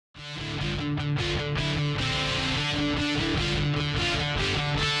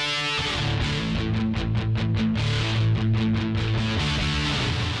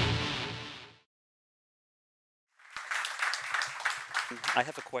I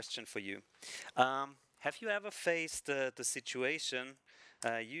have a question for you. Have you ever faced the situation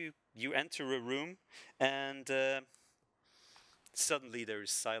you enter a room and suddenly there is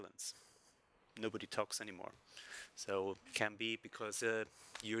silence? Nobody talks anymore. So it can be because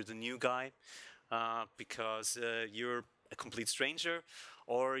you're the new guy, because you're a complete stranger,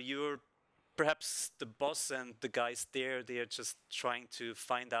 or you're perhaps the boss and the guys there, they are just trying to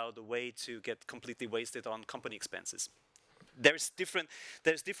find out a way to get completely wasted on company expenses. There's different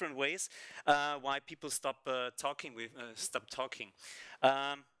ways why people stop talking.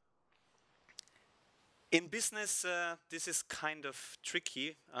 Um, in business, this is kind of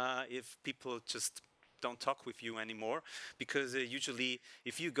tricky if people just don't talk with you anymore, because usually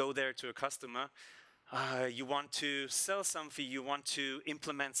if you go there to a customer, you want to sell something, you want to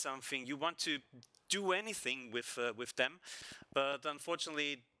implement something, you want to do anything with them, but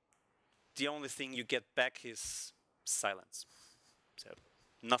unfortunately, the only thing you get back is silence. So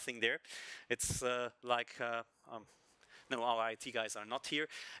nothing there. It's no, our IT guys are not here.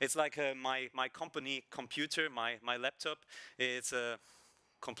 It's like my company computer, my laptop. It's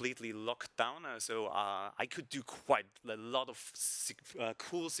completely locked down, so I could do quite a lot of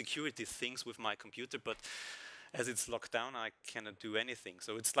cool security things with my computer, but as it's locked down, I cannot do anything.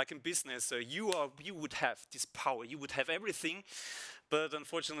 So it's like in business, you would have this power, you would have everything, but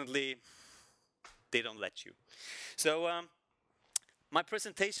unfortunately, they don't let you. So my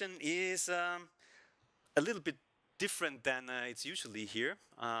presentation is a little bit different than it's usually here.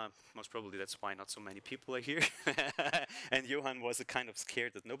 Most probably that's why not so many people are here. And Johan was kind of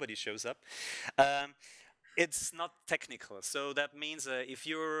scared that nobody shows up. It's not technical, so that means if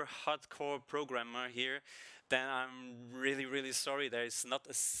you're a hardcore programmer here, then I'm really, really sorry. There is not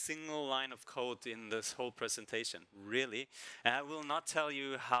a single line of code in this whole presentation, really. And I will not tell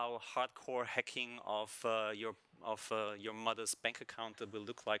you how hardcore hacking of your mother's bank account will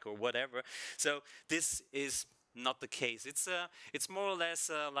look like or whatever. So this is not the case. It's more or less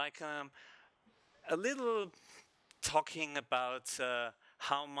like a little talking about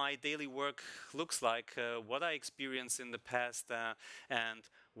how my daily work looks like, what I experienced in the past, and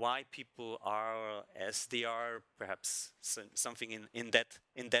why people are as they are, perhaps something in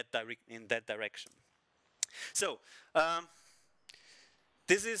that direction. So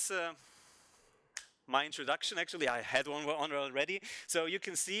this is my introduction. Actually, I had one on already. So you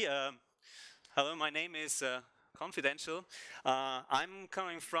can see. Hello, my name is Confidential. I'm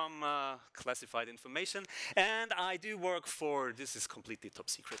coming from classified information, and I do work for, this is completely top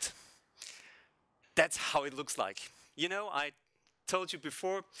secret. That's how it looks like. You know, I told you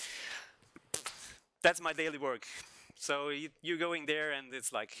before, that's my daily work. So you're going there and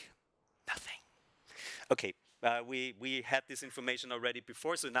it's like nothing. Okay, we had this information already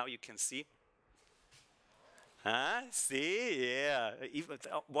before, so now you can see. See, yeah. Even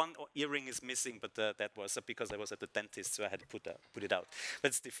one earring is missing, but that was because I was at the dentist, so I had to put it out.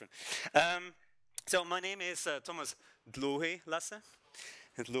 That's different. So my name is Thomas Dlohe Lasse.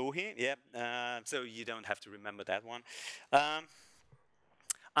 Dlohe, yeah. So you don't have to remember that one.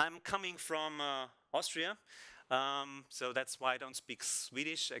 I'm coming from Austria, so that's why I don't speak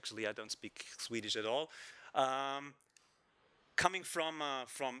Swedish. Actually, I don't speak Swedish at all. Coming from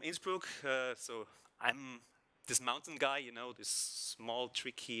Innsbruck, so I'm this mountain guy, you know, this small,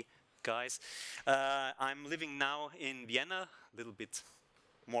 tricky guys. I'm living now in Vienna, a little bit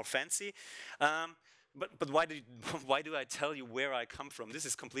more fancy. But why do I tell you where I come from? This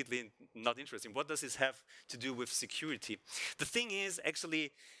is completely not interesting. What does this have to do with security? The thing is,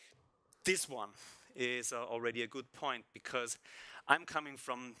 actually, this one is already a good point, because I'm coming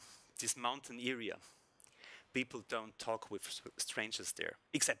from this mountain area. People don't talk with strangers there,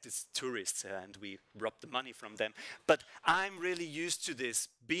 except it's tourists and we rob the money from them. But I'm really used to this.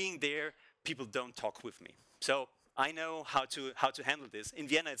 Being there, people don't talk with me. So I know how to handle this. In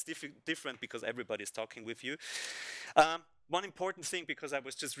Vienna, it's different because everybody's talking with you. One important thing, because I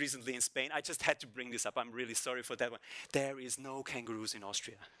was just recently in Spain, I just had to bring this up. I'm really sorry for that one. There is no kangaroos in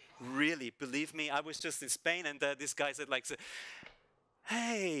Austria. Really, believe me, I was just in Spain and this guy said like,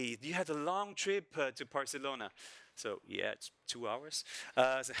 hey, you had a long trip to Barcelona. So, yeah, it's 2 hours.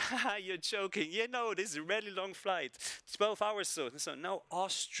 So, you're joking. You know, this is a really long flight. 12 hours, so no,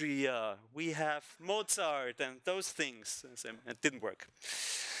 Austria. We have Mozart and those things. So, it didn't work.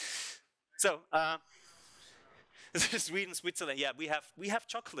 So, Sweden, Switzerland, yeah, we have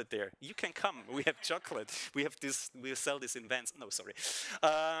chocolate there. You can come, we have chocolate. We have this, we sell this in vans. No, sorry.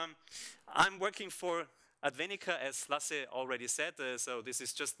 I'm working for Advenica, as Lasse already said, so this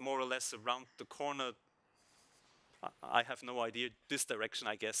is just more or less around the corner. I have no idea, this direction,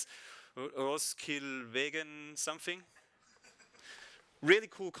 I guess. Roskilde something? really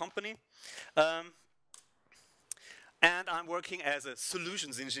cool company. Um, and I'm working as a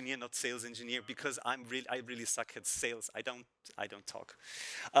solutions engineer, not sales engineer, because I really suck at sales. I don't talk.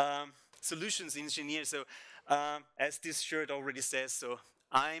 Solutions engineer. So as this shirt already says, so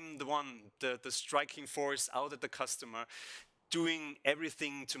I'm the one, the striking force out at the customer, doing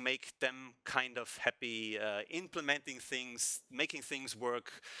everything to make them kind of happy, implementing things, making things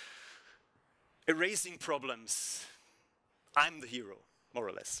work, erasing problems. I'm the hero, more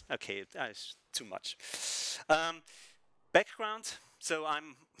or less. Okay, that's too much. Background, so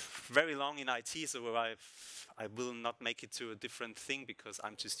I'm very long in IT, so I will not make it to a different thing because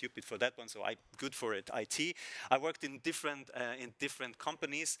I'm too stupid for that one, so I'm good for it, IT. I worked in different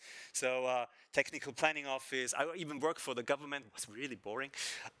companies, so technical planning office, I even worked for the government, it was really boring.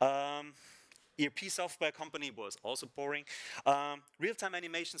 ERP software company was also boring. Real-time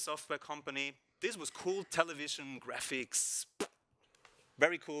animation software company, this was cool, television, graphics,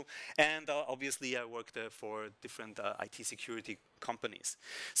 very cool. And obviously I worked for different IT security companies.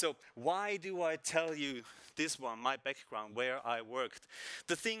 So why do I tell you this one, my background, where I worked?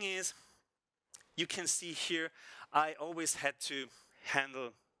 The thing is, you can see here, I always had to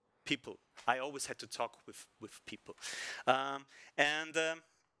handle people. I always had to talk with people.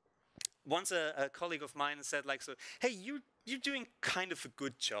 Once a colleague of mine said like, so, hey, you're doing kind of a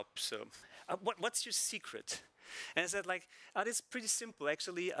good job, so what's your secret? And I said like, oh, it's pretty simple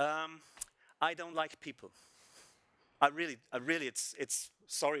actually. I don't like people. I really, it's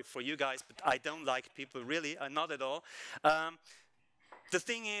sorry for you guys, but I don't like people really, not at all. The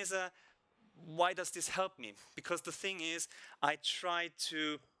thing is, why does this help me? Because the thing is, I try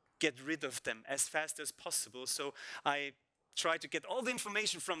to get rid of them as fast as possible. So I try to get all the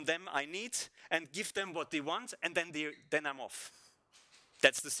information from them I need and give them what they want, and then I'm off.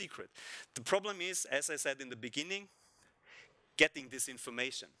 That's the secret. The problem is, as I said in the beginning, getting this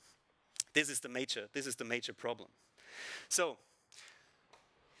information. This is the major problem. So,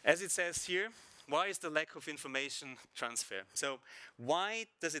 as it says here, why is the lack of information transfer? So, why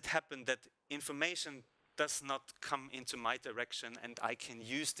does it happen that information does not come into my direction and I can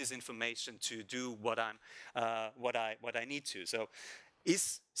use this information to do what I need to? So,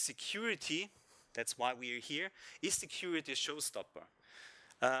 is security, that's why we are here, is security a showstopper?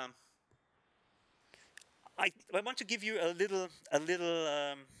 I want to give you a little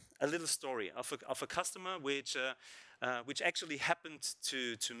story of a customer which actually happened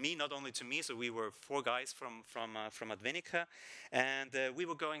to me, not only to me. So we were 4 guys from Advenica, and we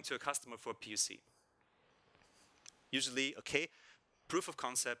were going to a customer for POC. Usually, okay, proof of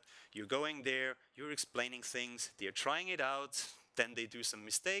concept. You're going there, you're explaining things, they're trying it out, then they do some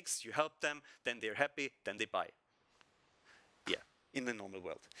mistakes, you help them, then they're happy, then they buy. Yeah, in the normal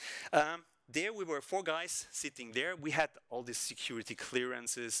world. There we were 4 guys sitting there. We had all these security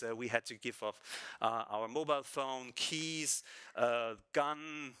clearances. We had to give off our mobile phone, keys,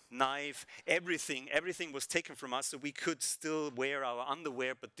 gun, knife, everything. Everything was taken from us, so we could still wear our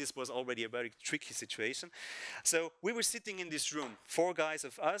underwear, but this was already a very tricky situation. So we were sitting in this room, 4 guys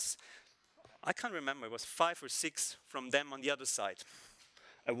of us. I can't remember, it was 5 or 6 from them on the other side.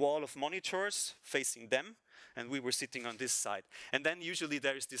 A wall of monitors facing them, and we were sitting on this side. And then usually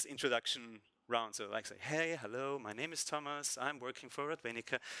there is this introduction round. So like say, hey, hello, my name is Thomas, I'm working for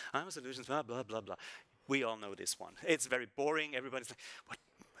Advenica, I'm a solutions, blah, blah, blah, blah. We all know this one. It's very boring. Everybody's like, what?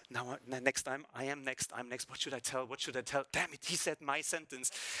 Now, next time, I am next, I'm next. What should I tell? What should I tell? Damn it, he said my sentence.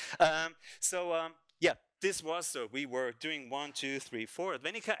 Yeah, this was, so we were doing 1, 2, 3, 4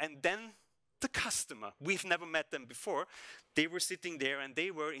 Advenica, and then the customer. We've never met them before. They were sitting there and they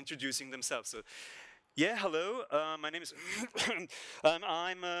were introducing themselves. So, yeah, hello, my name is,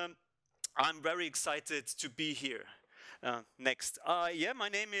 I'm very excited to be here. Next, yeah, my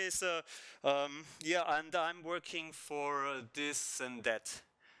name is, yeah, and I'm working for this and that.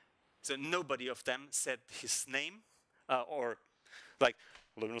 So nobody of them said his name, or like,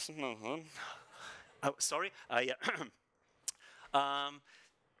 oh, sorry, yeah.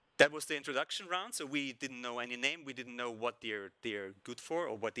 That was the introduction round, so we didn't know any name, we didn't know what they're good for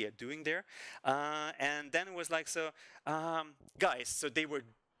or what they are doing there. And then it was like, so, guys, so they were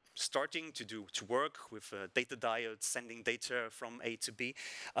starting to work with data diodes, sending data from A to B.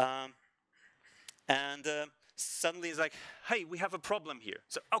 Suddenly it's like, hey, we have a problem here.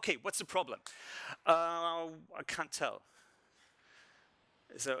 So, okay, what's the problem? I can't tell.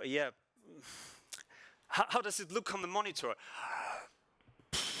 So, yeah, how does it look on the monitor?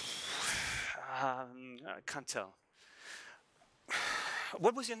 I can't tell.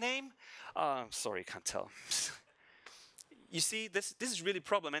 What was your name? Sorry, can't tell. you see, this is really a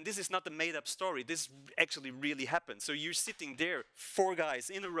problem, and this is not a made-up story. This actually really happened. So you're sitting there, 4 guys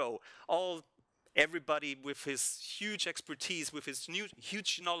in a row, everybody with his huge expertise, with his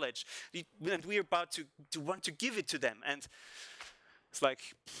huge knowledge, and we're about to want to give it to them. And it's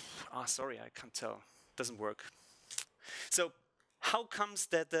like, sorry, I can't tell. Doesn't work. So how comes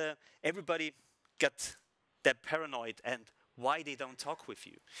that everybody got that paranoid, and why they don't talk with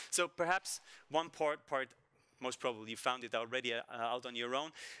you? So perhaps one part, most probably you found it already out on your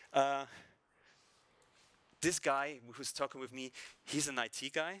own. This guy who's talking with me, he's an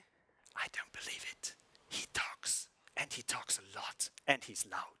IT guy. I don't believe it. He talks, and he talks a lot, and he's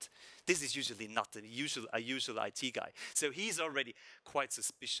loud. This is usually not a usual IT guy. So he's already quite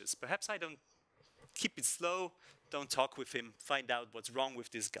suspicious. Perhaps I don't keep it slow, don't talk with him, find out what's wrong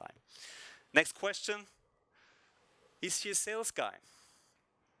with this guy. Next question, is he a sales guy?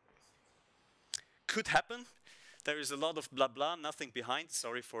 Could happen. There is a lot of blah blah, nothing behind.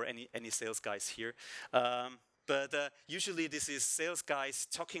 Sorry for any sales guys here. But usually this is sales guys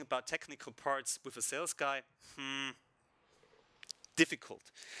talking about technical parts with a sales guy. Difficult.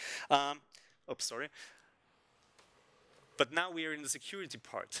 Oops, sorry. But now we are in the security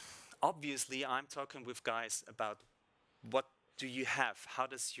part. Obviously, I'm talking with guys about what do you have? How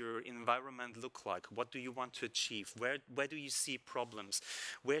does your environment look like? What do you want to achieve? Where do you see problems?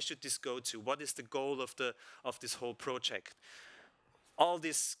 Where should this go to? What is the goal of this whole project? All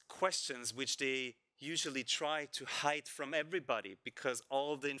these questions which they usually try to hide from everybody, because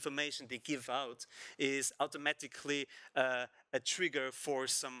all the information they give out is automatically a trigger for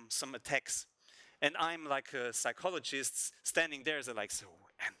some attacks. And I'm like a psychologist standing there, so like, so,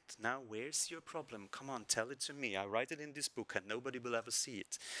 and now where's your problem? Come on, tell it to me. I write it in this book and nobody will ever see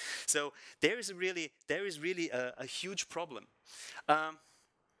it. So there is really a huge problem.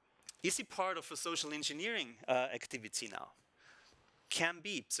 Is it part of a social engineering activity now? Can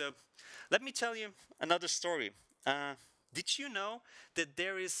be. So let me tell you another story. Did you know that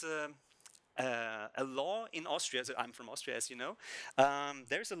there is a law in Austria? So I'm from Austria, as you know.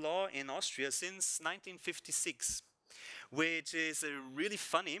 There's a law in Austria since 1956, which is really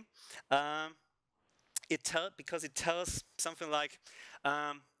funny. Because it tells something like,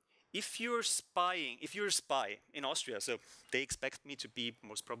 if you're a spy in Austria, so they expect me to be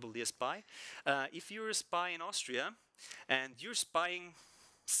most probably a spy. If you're a spy in Austria and you're spying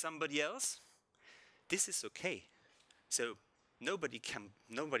somebody else, this is okay. So nobody can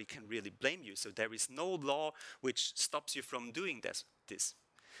really blame you. So there is no law which stops you from doing this.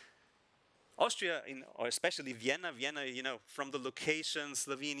 Austria, or especially Vienna, you know, from the location,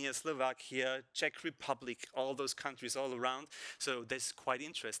 Slovenia, Slovakia, Czech Republic, all those countries all around. So that's quite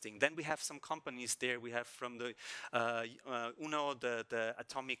interesting. Then we have some companies there. We have from the UNO, the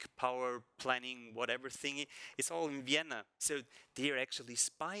atomic power planning, whatever thingy. It's all in Vienna. So they're actually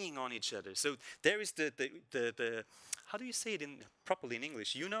spying on each other. So there is the how do you say it properly in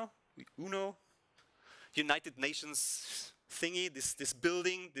English? UNO, United Nations thingy, this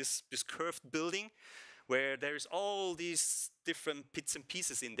building, this curved building, where there's all these different bits and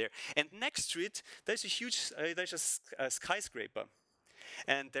pieces in there. And next to it, there's a huge, there's a skyscraper.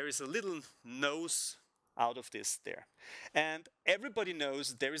 And there is a little nose out of this there. And everybody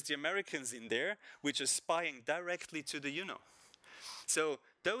knows there is the Americans in there, which are spying directly to the UNO. So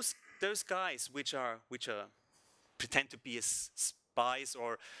those guys which pretend to be as spies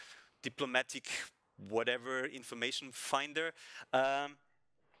or diplomatic whatever information finder,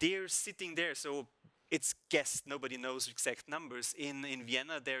 they're sitting there. So it's guessed, nobody knows exact numbers. In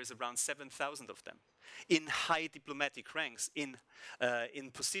Vienna, there's around 7,000 of them in high diplomatic ranks, in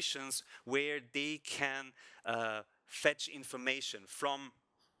positions where they can fetch information from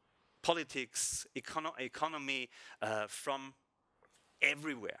politics, economy, from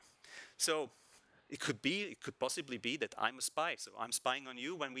everywhere. So it could possibly be that I'm a spy. So I'm spying on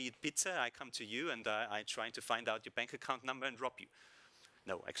you. When we eat pizza, I come to you and I try to find out your bank account number and rob you.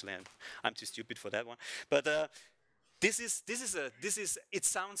 No, actually, I'm too stupid for that one. But it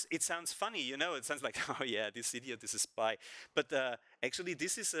sounds funny, you know. It sounds like, oh yeah, this idiot is a spy. But actually,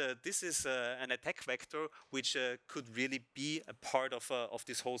 this is an attack vector which could really be a part of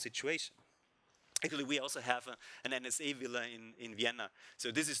this whole situation. Actually, we also have an NSA villa in Vienna. So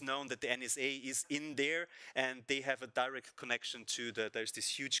this is known that the NSA is in there, and they have a direct connection to there's this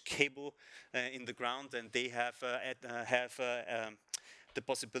huge cable in the ground, and they have the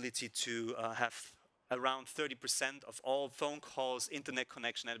possibility to have around 30% of all phone calls, internet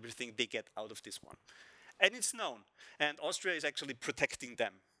connection, and everything they get out of this one. And it's known. And Austria is actually protecting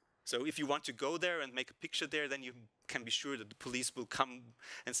them. So if you want to go there and make a picture there, then you can be sure that the police will come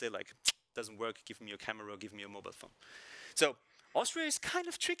and say like, doesn't work, give me your camera or give me your mobile phone. So Austria is kind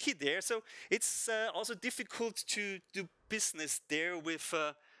of tricky there. So it's also difficult to do business there with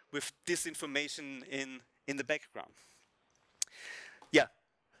disinformation in the background. Yeah.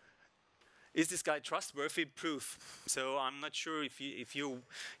 Is this guy trustworthy? Proof. So I'm not sure if you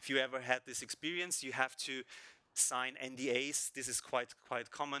ever had this experience. You have to sign NDAs. This is quite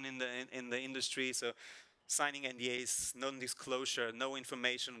common in the industry. So signing NDAs, non-disclosure, no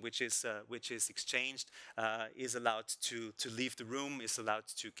information which is exchanged is allowed to leave the room, is allowed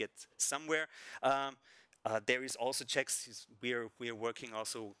to get somewhere. There is also checks. We are working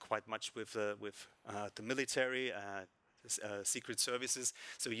also quite much with the military, secret services.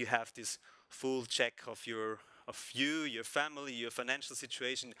 So you have this full check of you, your family, your financial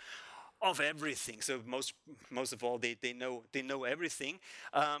situation, of everything. So most of all, they know everything.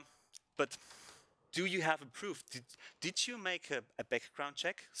 But do you have a proof? Did you make a background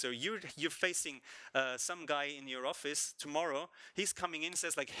check? So you're facing some guy in your office tomorrow. He's coming in and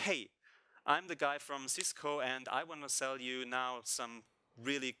says like, hey, I'm the guy from Cisco and I want to sell you now some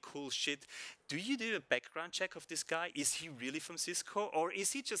really cool shit. Do you do a background check of this guy? Is he really from Cisco, or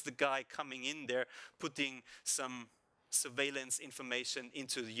is he just the guy coming in there putting some surveillance information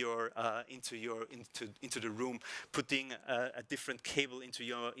into the room, putting a different cable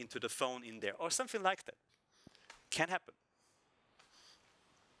into the phone in there, or something like that? Can happen,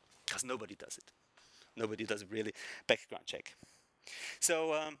 because nobody does it. Nobody does a really background check.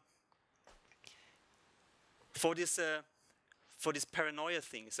 So for this paranoia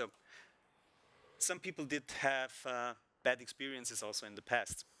thing, so some people did have bad experiences also in the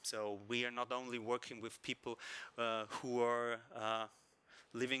past. So we are not only working with people who are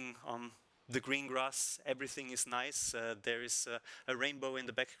living on the green grass, everything is nice, there is a rainbow in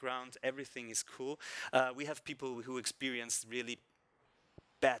the background, everything is cool. We have people who experience really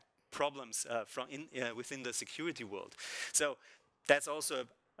bad problems within the security world. So that's also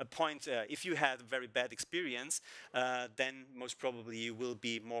a point. If you had a very bad experience, then most probably you will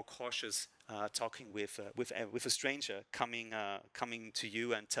be more cautious talking with a stranger coming to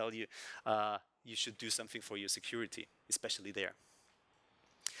you and tell you you should do something for your security, especially there.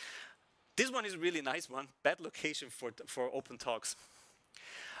 This one is a really nice one. Bad location for open talks.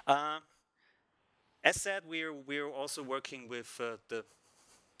 As said, we're also working with the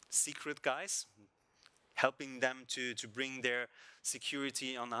secret guys, helping them to bring their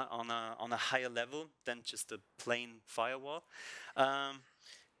security on a higher level than just a plain firewall. And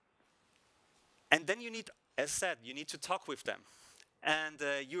then you need, as said, you need to talk with them. And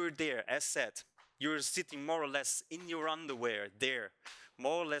you're there, as said, you're sitting more or less in your underwear there,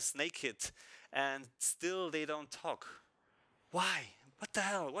 more or less naked, and still they don't talk. Why? What the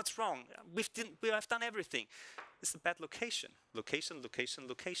hell? What's wrong? We have done everything. It's a bad location. Location, location,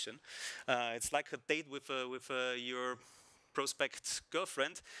 location. It's like a date with your prospect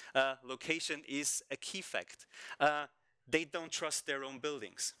girlfriend. Location is a key fact. They don't trust their own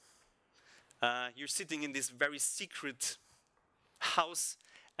buildings. You're sitting in this very secret house,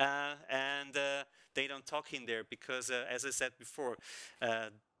 and they don't talk in there because, as I said before,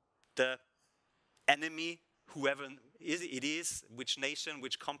 the enemy, whoever it is, which nation,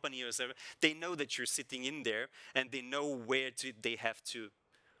 which company or whatever, they know that you're sitting in there, and they know where they have to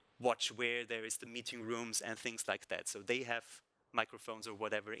watch, where there is the meeting rooms and things like that. So they have microphones or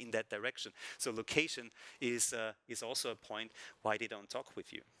whatever in that direction. So location is also a point why they don't talk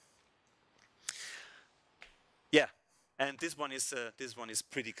with you. Yeah, and this one is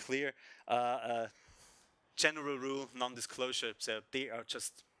pretty clear. General rule, non-disclosure. So they are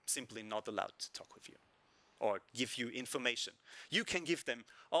just simply not allowed to talk with you or give you information. You can give them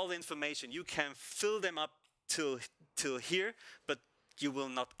all the information. You can fill them up till here, but you will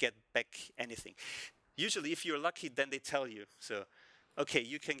not get back anything. Usually, if you're lucky, then they tell you. So, okay,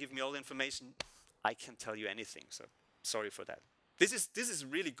 you can give me all the information. I can't tell you anything. So, sorry for that. This is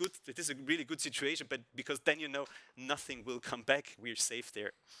really good. It is a really good situation, but because then you know nothing will come back. We're safe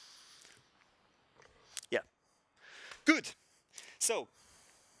there. Yeah. Good. So,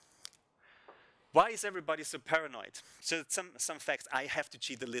 why is everybody so paranoid? So some facts. I have to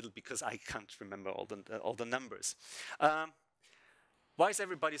cheat a little because I can't remember all the numbers. Why is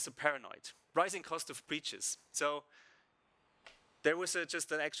everybody so paranoid? Rising cost of breaches. So there was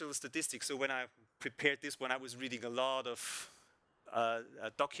just an actual statistic. So when I prepared this one, I was reading a lot of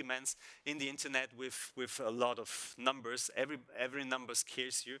documents in the internet with a lot of numbers. Every number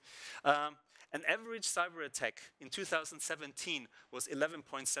scares you. An average cyber attack in 2017 was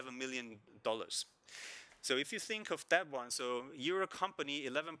 $11.7 million. So if you think of that one, so you're a company,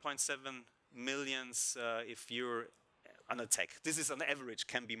 11.7 millions if you're an attack. This is on average,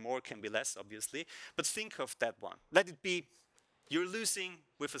 can be more, can be less, obviously. But think of that one. Let it be, you're losing,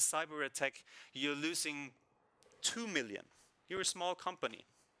 with a cyber attack, you're losing 2 million. You're a small company.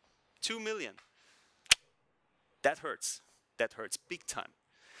 2 million. That hurts. That hurts big time.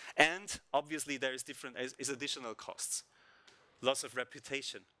 And obviously there is additional costs. Loss of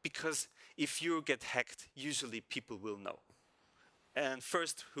reputation. Because if you get hacked, usually people will know. And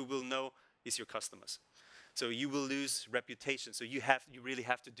first who will know is your customers. So you will lose reputation. So you really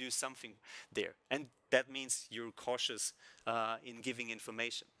have to do something there. And that means you're cautious in giving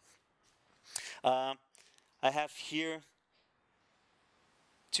information. I have here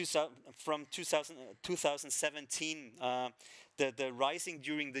from 2017, the rising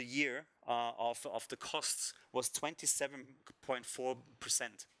during the year of the costs was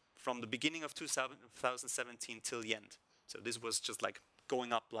 27.4% from the beginning of 2017 till the end. So this was just like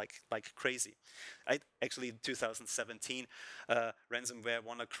going up like crazy. Actually, in 2017, ransomware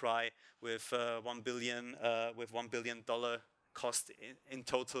WannaCry with $1 billion cost in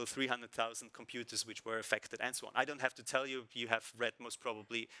total 300,000 computers which were affected, and so on. I don't have to tell you. You have read most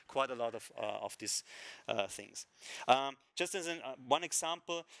probably quite a lot of these things. Just as one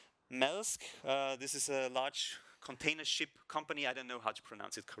example, Maersk. This is a large container ship company. I don't know how to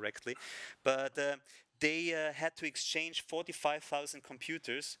pronounce it correctly, but they had to exchange 45,000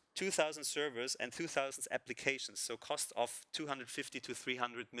 computers, 2,000 servers, and 2,000 applications. So cost of 250 to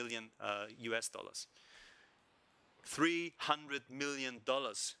 300 million US dollars. $300 million.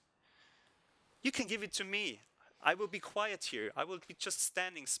 You can give it to me. I will be quiet here. I will be just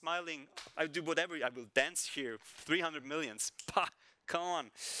standing, smiling. I'll do whatever. I will dance here. 300 millions. Pah, come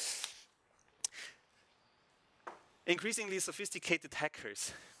on. Increasingly sophisticated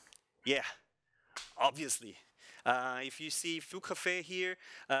hackers. Yeah, obviously. If you see Foo Café here,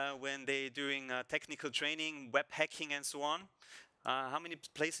 when they're doing technical training, web hacking and so on, how many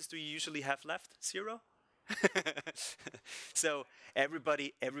places do you usually have left? 0? So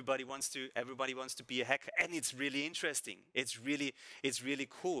everybody wants to be a hacker, and it's really interesting. It's really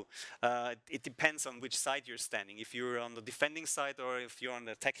cool. It depends on which side you're standing. If you're on the defending side or if you're on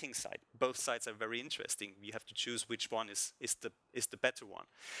the attacking side, both sides are very interesting. You have to choose which one is the better one.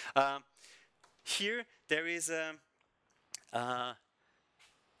 Here there is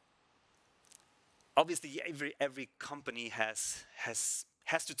obviously every company has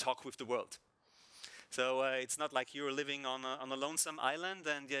to talk with the world. So it's not like you're living on a lonesome island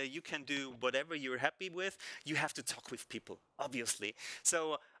and you can do whatever you're happy with. You have to talk with people, obviously.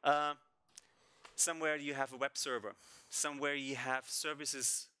 So somewhere you have a web server. Somewhere you have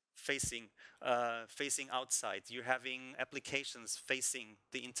services facing outside. You're having applications facing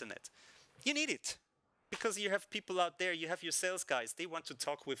the internet. You need it. Because you have people out there, you have your sales guys, they want to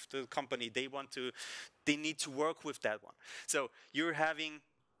talk with the company, they need to work with that one. So you're having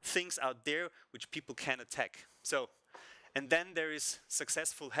things out there which people can attack. So, and then there is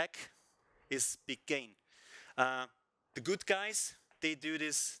successful hack is big gain. The good guys, they do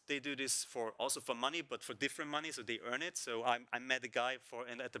this also for money, but for different money, so they earn it. So I met a guy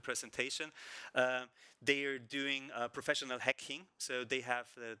at the presentation. They are doing professional hacking. So they have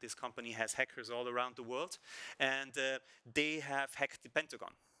this company has hackers all around the world, and they have hacked the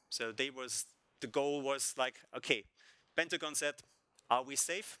Pentagon. So the goal was like, okay, Pentagon said, are we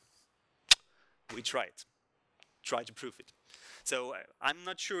safe? We tried to prove it. So I'm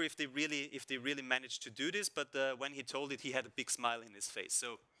not sure if they really managed to do this, but when he told it, he had a big smile in his face.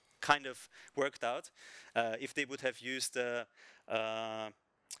 So kind of worked out. If they would have used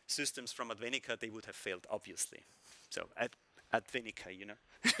systems from Advenica, they would have failed, obviously. So Advenica, you know.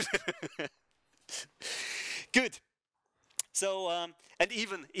 Good. So and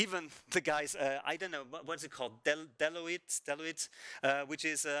even the guys, I don't know what's it called, Deloitte, which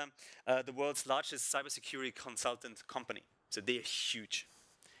is the world's largest cybersecurity consultant company. So they are huge.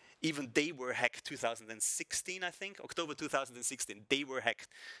 Even they were hacked 2016, I think, October 2016. They were hacked.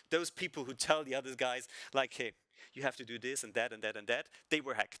 Those people who tell the other guys like, hey, you have to do this and that and that and that, they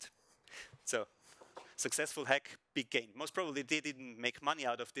were hacked. So successful hack, big gain. Most probably they didn't make money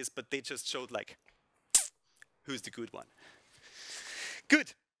out of this, but they just showed like, who's the good one.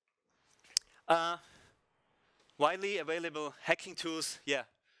 Good. Widely available hacking tools. Yeah,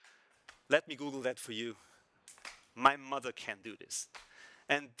 let me Google that for you. My mother can do this.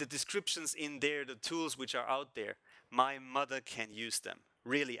 And the descriptions in there, the tools which are out there, my mother can use them,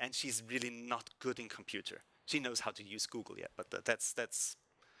 really. And she's really not good in computer. She knows how to use Google, yeah, but that's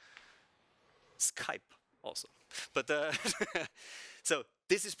Skype also. But so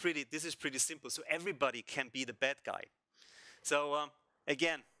this is pretty simple. So everybody can be the bad guy. So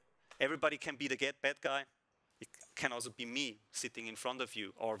again, everybody can be the bad guy. It can also be me sitting in front of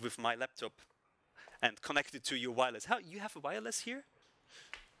you or with my laptop and connected to your wireless. How, you have a wireless here?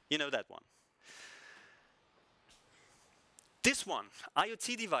 You know that one. This one,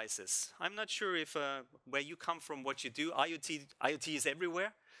 IoT devices. I'm not sure if where you come from, what you do. IoT is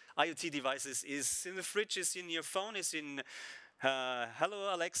everywhere. IoT devices is in the fridge, is in your phone, is in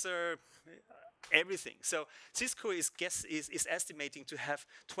hello Alexa, everything. So Cisco is estimating to have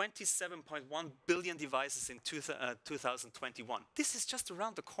 27.1 billion devices in 2021. This is just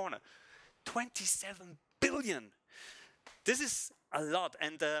around the corner. 27 billion. This is a lot.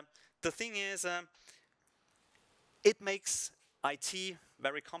 And the thing is, it makes IT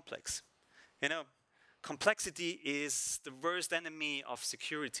very complex. You know, complexity is the worst enemy of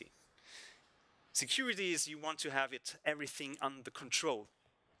security. Security is you want to have everything under control.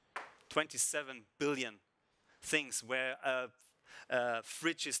 27 billion things where a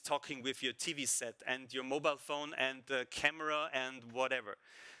fridge is talking with your TV set and your mobile phone and the camera and whatever.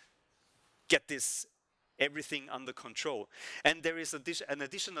 Get this everything under control. And there is an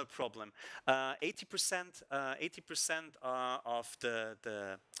additional problem. 80% of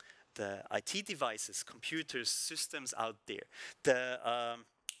the IT devices, computers, systems out there,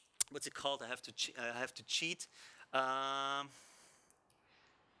 what's it called? I have to cheat.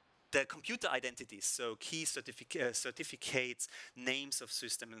 The computer identities, so key certificates, names of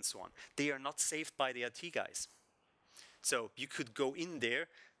system and so on, they are not saved by the IT guys. So you could go in there,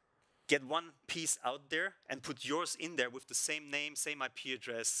 get one piece out there and put yours in there with the same name, same IP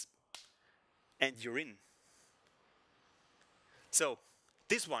address, and you're in. So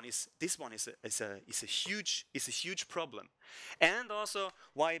this one is a huge problem, and also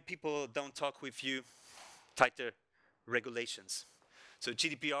why people don't talk with you. Tighter regulations. So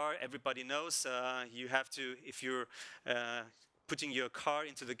GDPR, everybody knows. You have to, if you're putting your car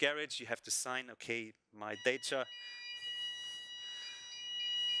into the garage, you have to sign. Okay, my data.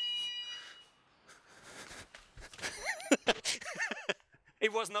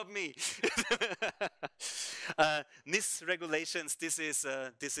 It was not me. NIS regulations. This is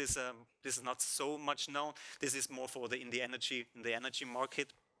not so much known. This is more for in the energy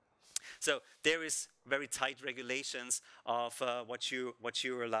market. So there is very tight regulations of what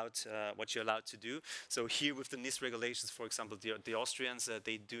you're allowed to do. So here with the NIS regulations, for example, the Austrians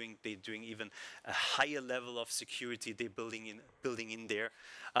they doing even a higher level of security. They're building in there.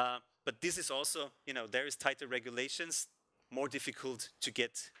 But this is also, you know, there is tighter regulations. More difficult to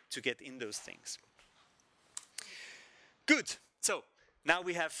get in those things. Good. So now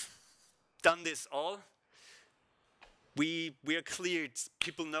we have done this all. We are cleared.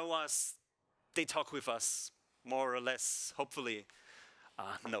 People know us. They talk with us, more or less. Hopefully,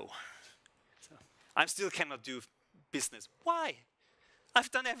 no. So I still cannot do business. Why?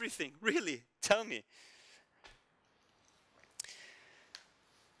 I've done everything. Really? Tell me.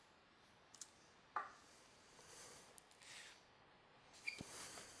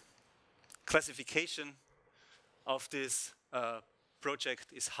 Classification of this project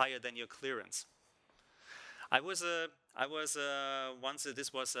is higher than your clearance. I was once.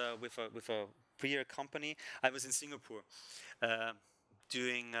 This was with a prior company. I was in Singapore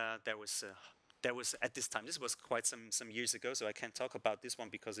doing. There was at this time. This was quite some years ago, so I can't talk about this one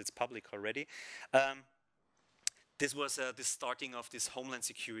because it's public already. This was the starting of this homeland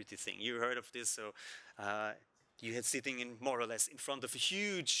security thing. You heard of this? So you had sitting in more or less in front of a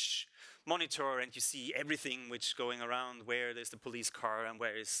huge monitor, and you see everything which going around, where there's the police car and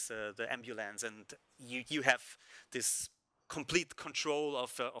where is the ambulance, and you have this complete control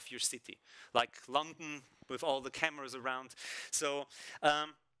of your city, like London with all the cameras around. So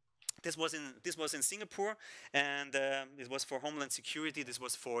this was in Singapore, and it was for homeland security. This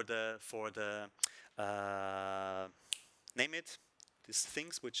was for the name it, these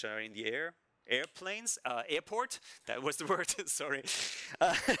things which are in the air. Airplanes, airport, that was the word, sorry.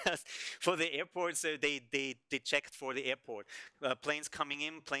 For the airport, so they checked for the airport. Planes coming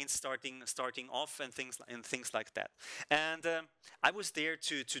in, planes starting off, and things like that. And I was there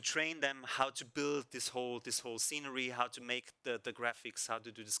to train them how to build this whole scenery, how to make the graphics, how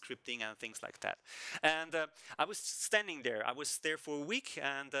to do the scripting and things like that. And I was standing there. I was there for a week,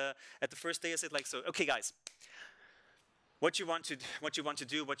 and at the first day I said like, so, okay guys, what you want to do, what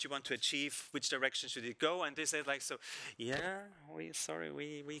you want to achieve, which direction should it go? And they said like, so, yeah, we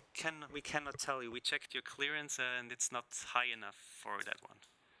cannot tell you. We checked your clearance and it's not high enough for that one.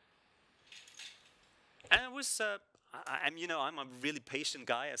 And it was, I'm a really patient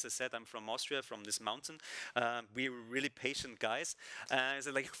guy. As I said, I'm from Austria, from this mountain. We're really patient guys. I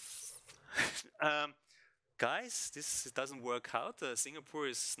said like, guys, this doesn't work out. Singapore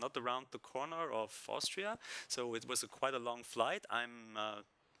is not around the corner of Austria, so it was quite a long flight. I'm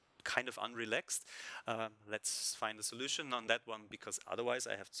kind of unrelaxed. Let's find a solution on that one, because otherwise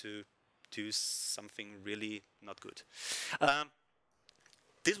I have to do something really not good.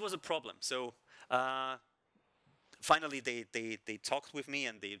 This was a problem. So finally they talked with me,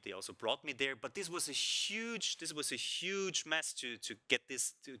 and they also brought me there. But this was a huge mess to get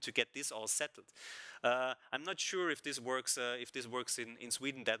this all settled. I'm not sure if this works in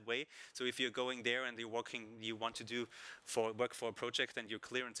Sweden that way. So if you're going there and you want to work for a project and your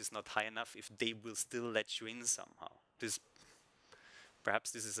clearance is not high enough, if they will still let you in somehow.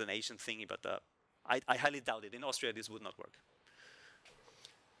 Perhaps this is an Asian thingy, but I highly doubt it. In Austria, this would not work.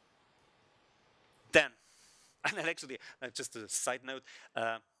 Then, and actually, just a side note,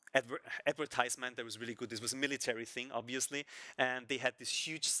 advertisement that was really good. This was a military thing, obviously, and they had this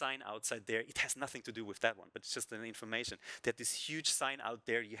huge sign outside there. It has nothing to do with that one, but it's just an information. They had this huge sign out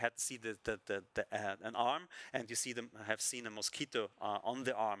there. You had to see an arm, and you have seen a mosquito on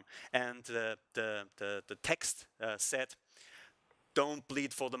the arm, and the text said, "Don't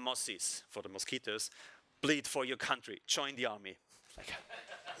bleed for the mossies, for the mosquitoes. Bleed for your country. Join the army." Like,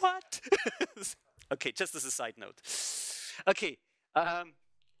 what? Okay, just as a side note. Okay,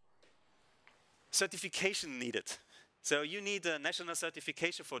 certification needed. So you need a national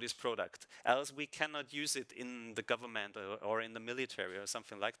certification for this product, else we cannot use it in the government or in the military or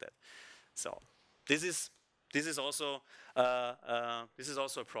something like that. So this is also a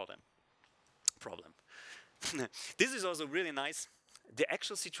problem. This is also really nice. The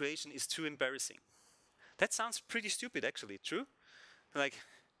actual situation is too embarrassing. That sounds pretty stupid, actually. True? Like,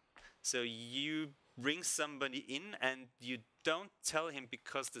 so you bring somebody in and you don't tell him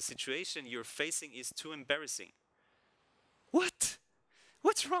because the situation you're facing is too embarrassing. What?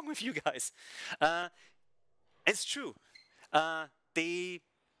 What's wrong with you guys? It's true. They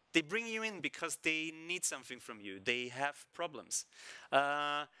bring you in because they need something from you. They have problems.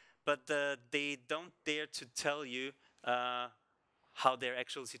 But they don't dare to tell you how their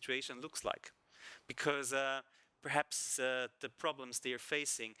actual situation looks like. Because perhaps the problems they're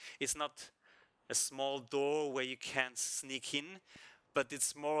facing is not a small door where you can sneak in, but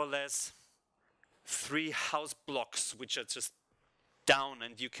it's more or less 3 house blocks which are just down,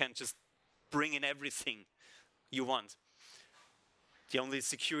 and you can just bring in everything you want. The only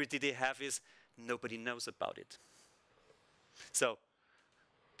security they have is nobody knows about it. So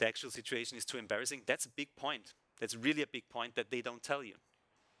the actual situation is too embarrassing. That's a big point. That's really a big point that they don't tell you.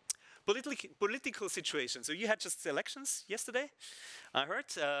 Political situation. So you had just elections yesterday, I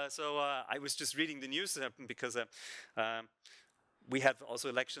heard. I was just reading the news because we had also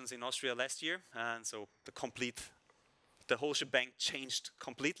elections in Austria last year, and so the whole shebang changed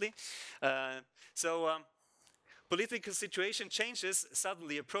completely. Political situation changes,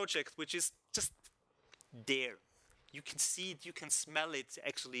 suddenly a project which is just there. You can see it, you can smell it,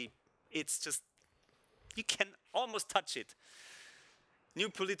 actually, it's just, you can almost touch it. New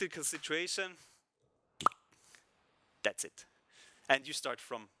political situation, that's it. And you start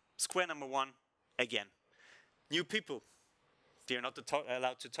from square number 1 again. New people, they're not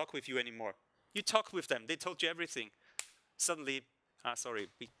allowed to talk with you anymore. You talk with them, they told you everything. Suddenly, sorry,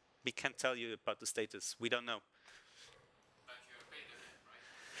 we can't tell you about the status, we don't know. But you're paid them, right?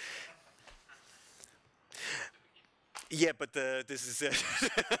 Yeah, but this is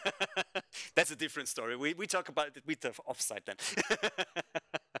that's a different story. We talk about it with the offside then.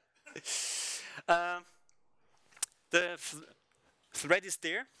 The thread is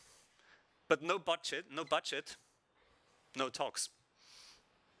there, but no budget, no talks.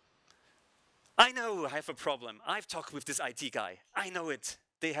 I know I have a problem. I've talked with this IT guy. I know it.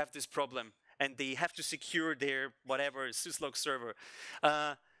 They have this problem, and they have to secure their whatever syslog server.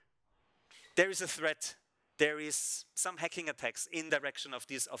 There is a threat. There is some hacking attacks in direction of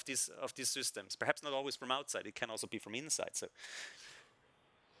these systems. Perhaps not always from outside. It can also be from inside. So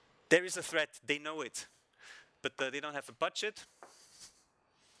there is a threat. They know it, but they don't have a budget.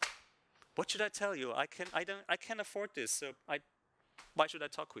 What should I tell you? I can't afford this. So why should I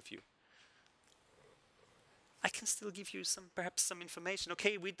talk with you? I can still give you perhaps some information.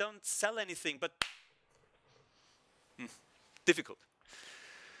 Okay, we don't sell anything, but difficult.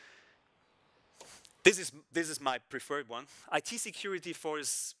 This is my preferred one. IT security for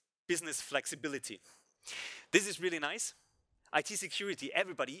business flexibility. This is really nice. IT security,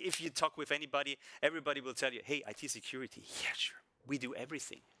 everybody, if you talk with anybody, everybody will tell you, hey, IT security, yeah, sure, we do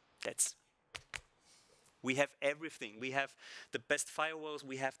everything. We have everything. We have the best firewalls,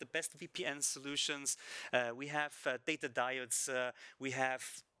 we have the best VPN solutions, we have data diodes, we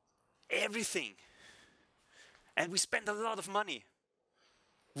have everything. And we spend a lot of money.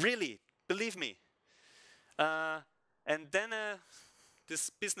 Really, believe me. And then this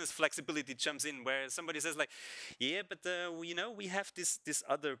business flexibility jumps in, where somebody says like, yeah, but we have this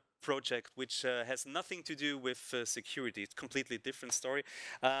other project which has nothing to do with security. It's a completely different story.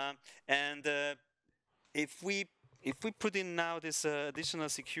 And if we put in now this additional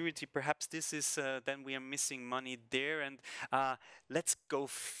security, perhaps this is then we are missing money there. And let's go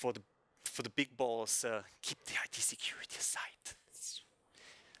for the big balls. Keep the IT security aside.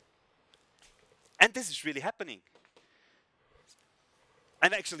 And this is really happening.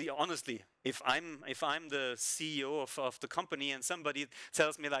 And actually, honestly, if I'm the CEO of the company and somebody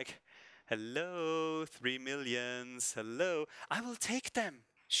tells me like, hello, 3 millions, hello, I will take them.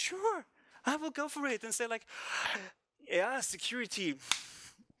 Sure, I will go for it and say like, yeah, security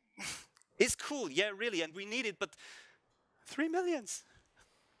is cool, yeah, really, and we need it, but 3 millions,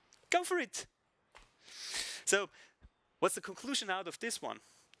 go for it. So, what's the conclusion out of this one?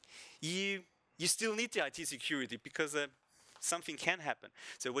 You still need the IT security because something can happen.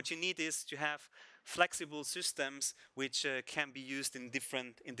 So what you need is to have flexible systems which can be used in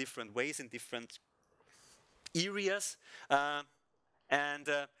different ways, in different areas, and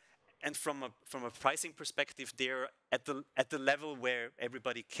from a pricing perspective, they're at the level where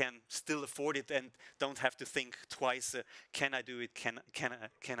everybody can still afford it and don't have to think twice. Can I do it? Can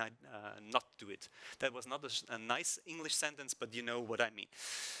I not do it? That was not a nice English sentence, but you know what I mean.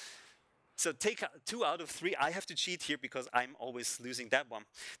 So take 2 out of 3. I have to cheat here because I'm always losing that one.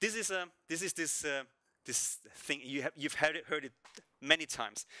 This is this thing you've heard it many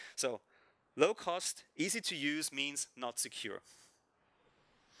times. So low cost, easy to use means not secure.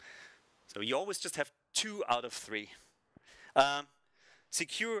 So you always just have 2 out of 3.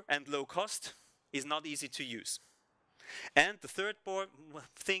 Secure and low cost is not easy to use. And the third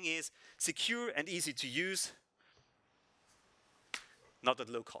thing is secure and easy to use, not at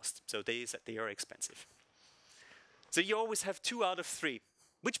low cost. So they are expensive. So you always have 2 out of 3,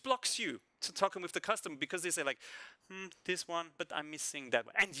 which blocks you to talking with the customer because they say like, this one, but I'm missing that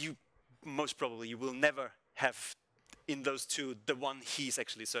one. And you, most probably, you will never have in those 2 the one he's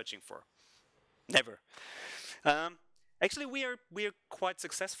actually searching for. Never. Actually, we are quite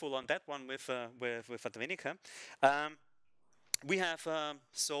successful on that one with Advenica. We have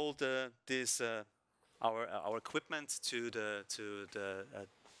sold this. Our equipment to the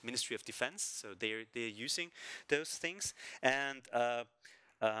Ministry of Defense, so they're using those things. And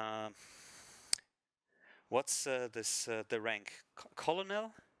what's the rank?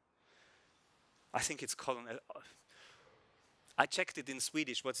 Colonel? I think it's colonel. I checked it in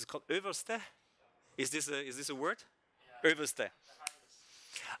Swedish. What's it called? Överste? Is this a word? Yeah. Överste.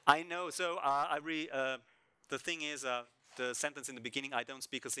 I know. So the thing is, the sentence in the beginning. I don't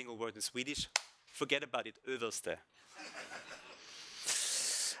speak a single word in Swedish. Forget about it, överste.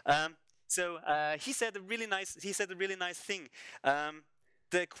 He said a really nice thing.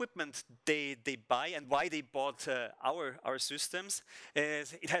 The equipment they buy and why they bought our systems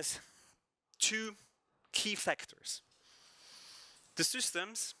is it has 2 key factors. The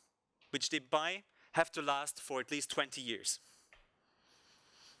systems which they buy have to last for at least 20 years.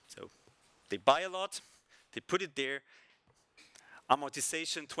 So they buy a lot, they put it there,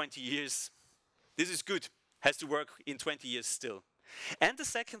 amortization 20 years. This is good, has to work in 20 years still. And the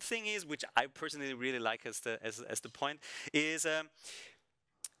second thing is, which I personally really like as the point, is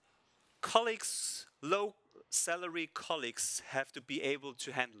colleagues, low salary colleagues have to be able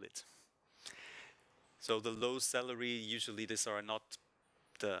to handle it. So the low salary, usually these are not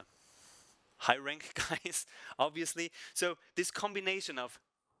the high rank guys, obviously. So this combination of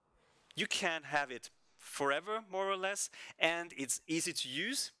you can have it forever, more or less, and it's easy to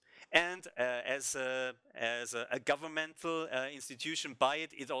use. And as a governmental institution buy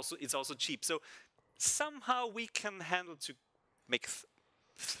it, it's also cheap. So somehow we can handle to make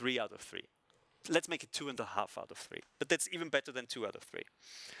 3 out of 3. Let's make it 2.5 out of 3. But that's even better than 2 out of 3.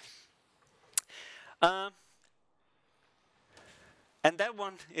 And that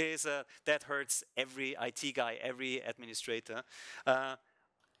one is that hurts every IT guy, every administrator.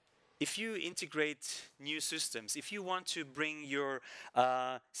 If you integrate new systems, if you want to bring your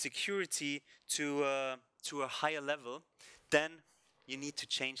security to a higher level, then you need to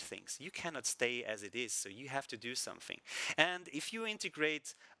change things. You cannot stay as it is, so you have to do something. And if you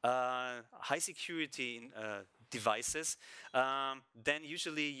integrate high security devices, then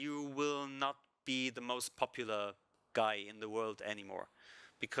usually you will not be the most popular guy in the world anymore,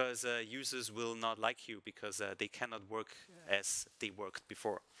 because users will not like you because they cannot work as they worked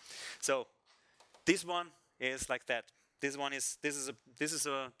before. So this one is like that. This is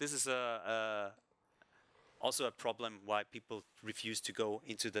also a problem why people refuse to go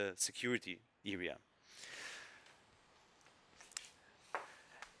into the security area.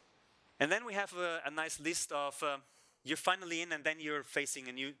 And then we have a nice list of you're finally in, and then you're facing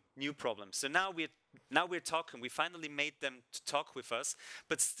a new problem. So now we're talking. We finally made them to talk with us,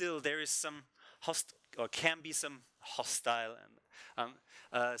 but still there is some can be some hostile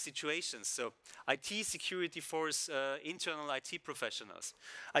situations. So IT security for internal IT professionals.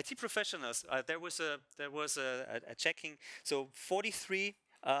 IT professionals. There was a checking. So 43%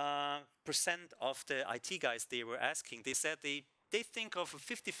 of the IT guys they were asking, they said they think of a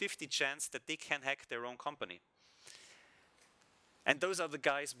 50-50 chance that they can hack their own company. And those are the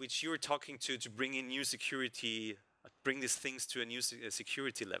guys which you're talking to bring in new security, bring these things to a new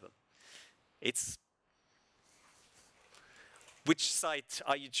security level. It's which side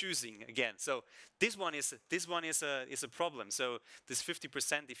are you choosing again? So this one is a problem. So this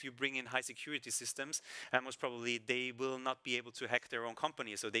 50%, if you bring in high security systems, most probably they will not be able to hack their own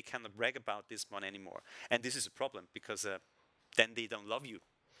company, so they cannot brag about this one anymore. And this is a problem because then they don't love you,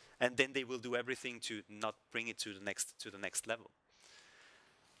 and then they will do everything to not bring it to the next level.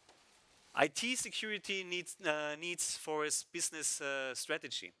 IT security needs for its business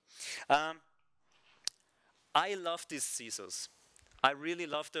strategy. I love these CISOs. I really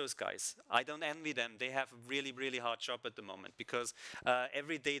love those guys. I don't envy them. They have a really, really hard job at the moment because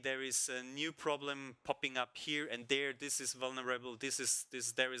every day there is a new problem popping up here and there. This is vulnerable.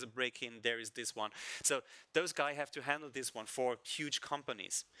 There is a break-in. There is this one. So those guys have to handle this one for huge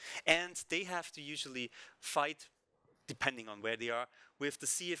companies, and they have to usually fight, depending on where they are, with the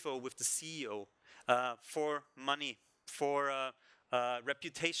CFO, with the CEO, for money, for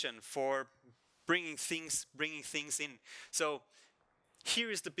reputation, for bringing things in. So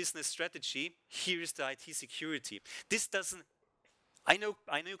here is the business strategy. Here is the IT security. This doesn't. I know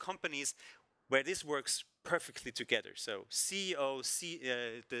companies where this works perfectly together. So CEO,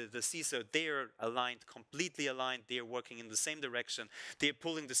 the CISO, they are aligned, completely aligned. They are working in the same direction. They are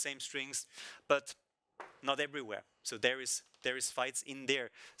pulling the same strings, but not everywhere. So there is fights in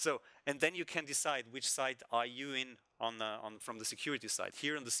there. So and then you can decide which side are you in from the security side.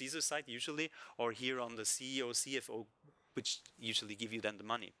 Here on the CISO side usually, or here on the CEO, CFO, which usually give you then the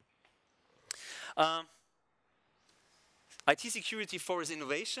money. IT security for its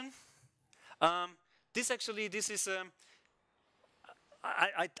innovation. This is.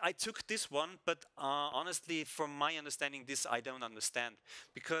 I took this one, but honestly, from my understanding, this I don't understand.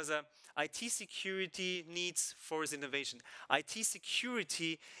 Because IT security needs for its innovation. IT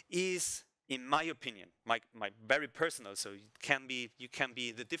security is, in my opinion, my very personal, so you can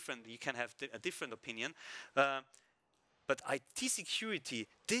have a different opinion. But IT security,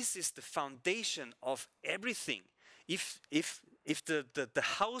 this is the foundation of everything. If the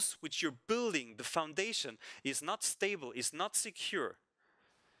house which you're building, the foundation, is not stable, is not secure,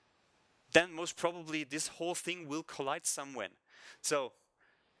 then most probably this whole thing will collide somewhere. So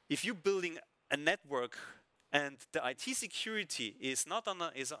if you're building a network and the IT security is not on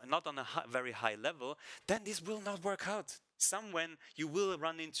a very high level, then this will not work out. Somewhere you will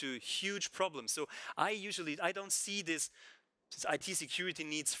run into huge problems. So I don't see this IT security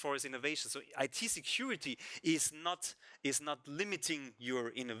needs for its innovation. So IT security is not limiting your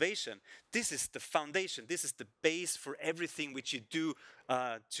innovation. This is the foundation. This is the base for everything which you do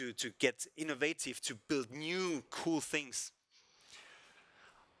to get innovative, to build new cool things.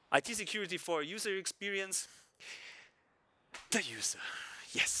 IT security for user experience. The user,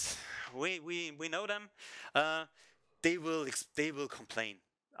 yes, we know them. They will complain.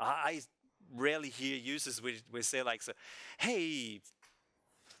 I rarely hear users will say like, hey,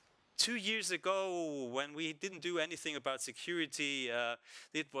 2 years ago when we didn't do anything about security,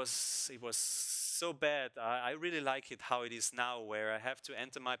 it was so bad. I really like it how it is now, where I have to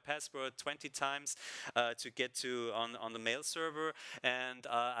enter my password 20 times to get on the mail server, and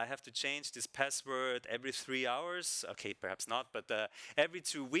I have to change this password every 3 hours. Okay, perhaps not, but every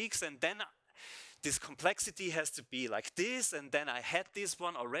 2 weeks, and then this complexity has to be like this, and then I had this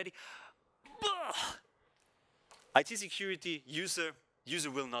one already. IT security user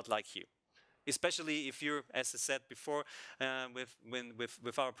will not like you, especially if you're, as I said before,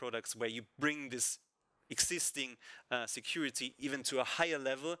 with our products, where you bring this existing security even to a higher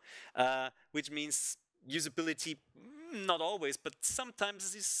level, which means usability, not always, but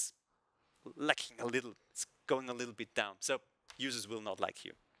sometimes is lacking a little. It's going a little bit down. So users will not like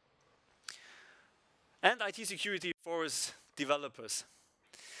you. And IT security for developers.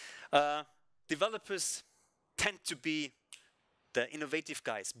 Developers tend to be the innovative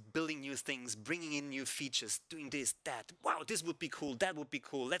guys, building new things, bringing in new features, doing this, that. Wow, this would be cool, that would be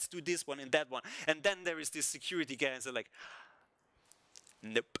cool. Let's do this one and that one. And then there is this security guy, and they're like,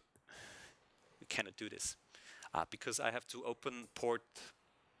 nope, you cannot do this. Because I have to open port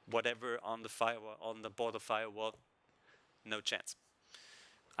whatever on the firewall, on the border firewall. No chance.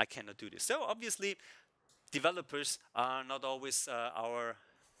 I cannot do this. So obviously, developers are not always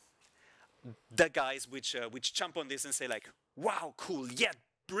the guys which jump on this and say like, wow, cool, yeah,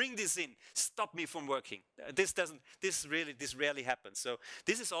 bring this in, stop me from working. This rarely happens. So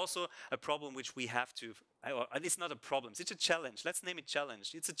this is also a problem which we have to, and it's not a problem, it's a challenge. Let's name it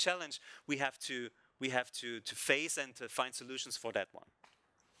challenge. It's a challenge we have to face and to find solutions for that one.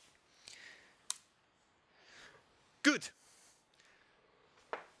 Good.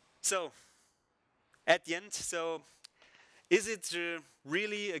 So at the end, so is it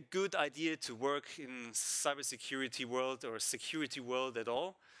really a good idea to work in cybersecurity world or security world at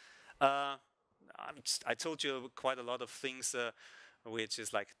all? I told you quite a lot of things which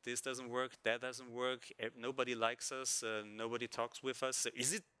is like, this doesn't work, that doesn't work, nobody likes us, nobody talks with us. So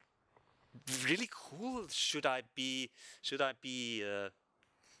is it really cool? Should I be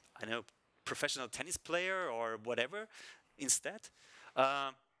I know, professional tennis player or whatever instead?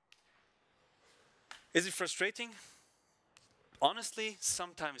 Is it frustrating? Honestly,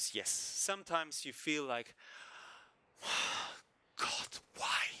 sometimes yes. Sometimes you feel like, God,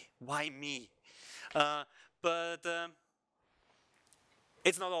 why? Why me? But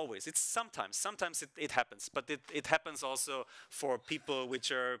it's not always. It's sometimes. Sometimes it happens. But it happens also for people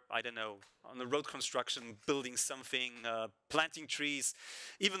which are, I don't know, on the road construction, building something, planting trees,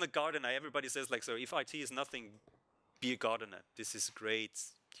 even a gardener. Everybody says like, so if IT is nothing, be a gardener. This is great.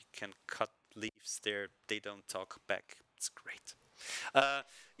 You can cut leaves there. They don't talk back. It's great.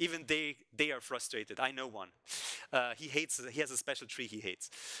 Even they are frustrated. I know one. He has a special tree he hates.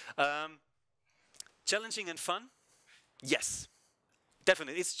 Challenging and fun? Yes.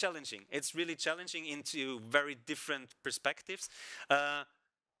 Definitely, it's challenging. It's really challenging into very different perspectives.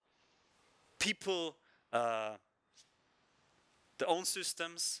 People, the own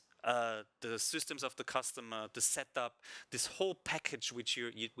systems, the systems of the customer, the setup, this whole package which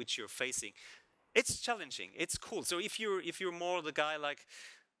you're facing, it's challenging. It's cool. So if you're more the guy like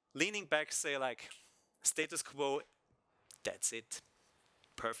leaning back, say like status quo, that's it,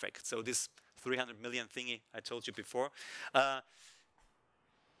 perfect. So this 300 million thingy I told you before.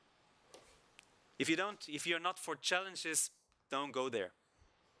 If you're not for challenges, don't go there.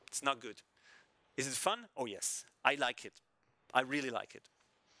 It's not good. Is it fun? Oh yes, I like it. I really like it.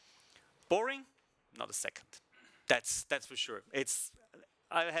 Boring? Not a second. That's for sure.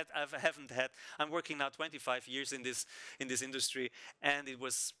 I'm working now 25 years in this industry, and it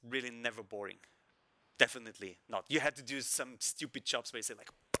was really never boring. Definitely not. You had to do some stupid jobs where you say like,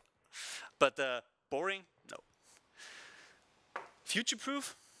 but boring? No.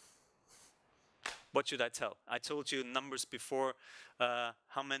 Future-proof? What should I tell? I told you numbers before,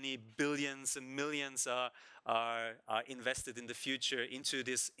 how many billions and millions are invested in the future into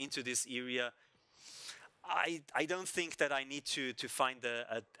this area. I don't think that I need to find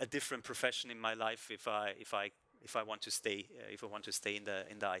a different profession in my life if I want to stay in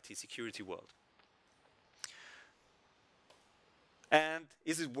the IT security world. And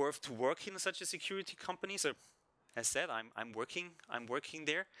is it worth to work in such a security company? So, as said, I'm working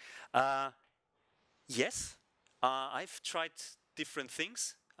there. Yes, I've tried different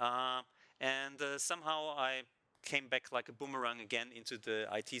things, and somehow I came back like a boomerang again into the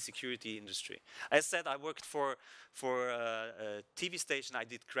IT security industry. As said, I worked for a TV station. I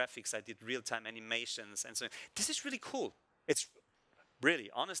did graphics, I did real-time animations, and so on. This is really cool. It's really,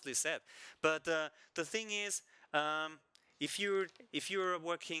 honestly said. But the thing is, if you're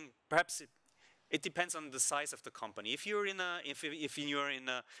working, perhaps it depends on the size of the company. If you're in a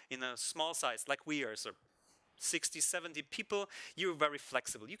small size like we are, so 60, 70 people, you're very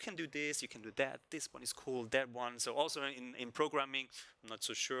flexible. You can do this, you can do that. This one is cool, that one. So also in programming, I'm not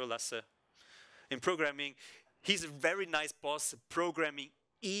so sure, Lasse. In programming, he's a very nice boss. Programming,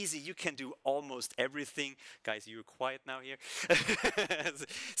 easy. You can do almost everything. Guys, you're quiet now here.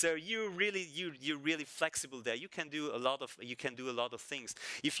 So you're really flexible there. You can do a lot of things.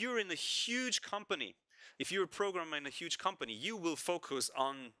 If you're in a huge company, if you're a programmer in a huge company, you will focus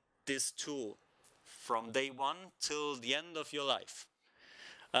on this tool from day one till the end of your life.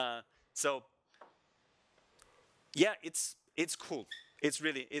 So yeah, it's cool. It's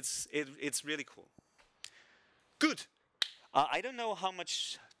really cool. Good. I don't know how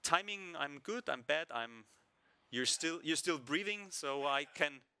much timing I'm good, I'm bad, you're still breathing, so I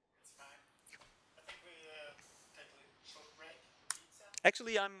can. It's fine. I think we take a short break.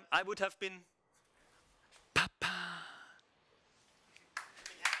 Actually, I would have been Papa.